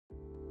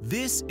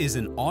This is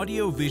an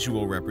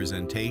audio-visual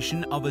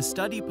representation of a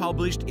study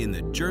published in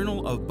the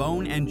Journal of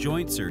Bone and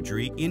Joint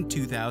Surgery in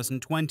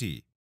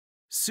 2020.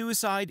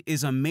 Suicide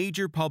is a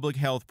major public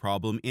health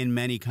problem in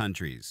many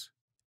countries.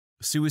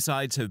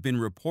 Suicides have been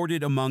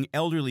reported among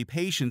elderly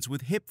patients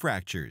with hip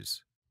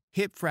fractures.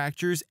 Hip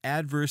fractures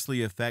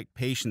adversely affect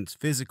patients'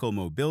 physical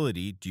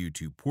mobility due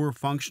to poor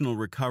functional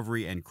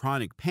recovery and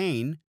chronic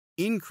pain,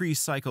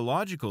 increased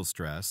psychological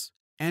stress,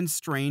 and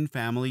strained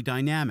family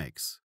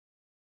dynamics.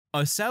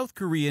 A South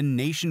Korean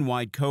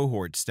nationwide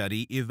cohort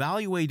study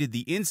evaluated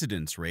the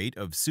incidence rate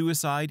of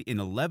suicide in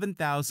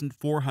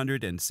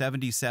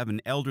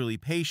 11,477 elderly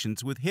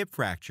patients with hip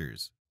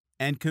fractures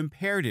and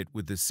compared it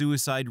with the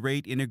suicide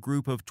rate in a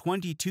group of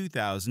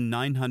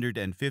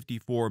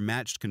 22,954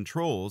 matched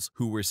controls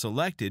who were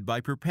selected by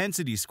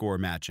propensity score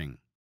matching.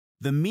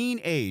 The mean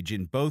age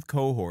in both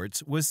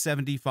cohorts was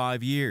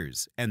 75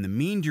 years, and the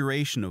mean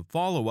duration of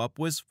follow-up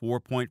was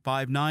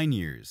 4.59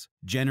 years,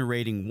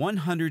 generating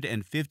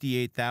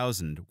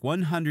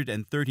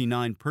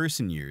 158,139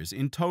 person-years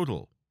in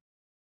total.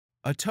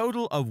 A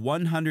total of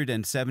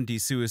 170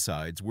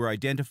 suicides were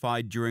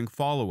identified during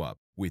follow-up,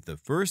 with the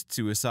first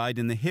suicide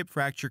in the hip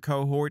fracture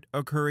cohort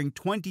occurring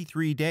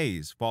 23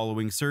 days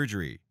following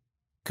surgery.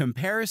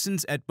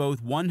 Comparisons at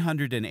both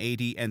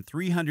 180 and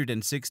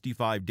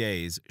 365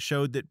 days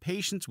showed that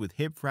patients with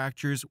hip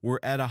fractures were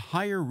at a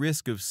higher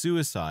risk of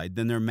suicide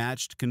than their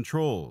matched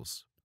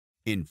controls.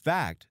 In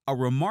fact, a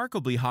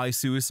remarkably high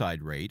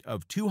suicide rate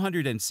of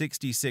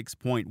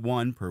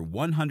 266.1 per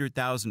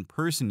 100,000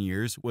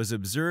 person-years was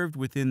observed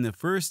within the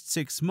first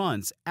 6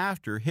 months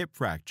after hip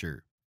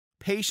fracture.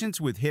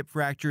 Patients with hip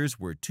fractures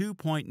were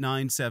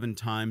 2.97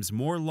 times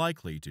more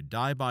likely to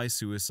die by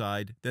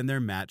suicide than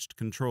their matched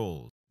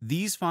controls.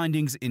 These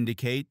findings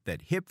indicate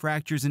that hip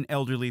fractures in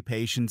elderly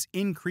patients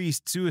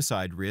increased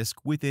suicide risk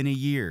within a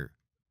year.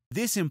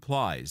 This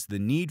implies the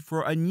need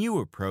for a new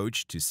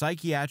approach to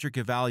psychiatric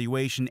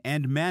evaluation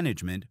and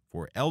management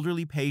for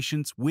elderly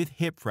patients with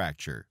hip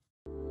fracture.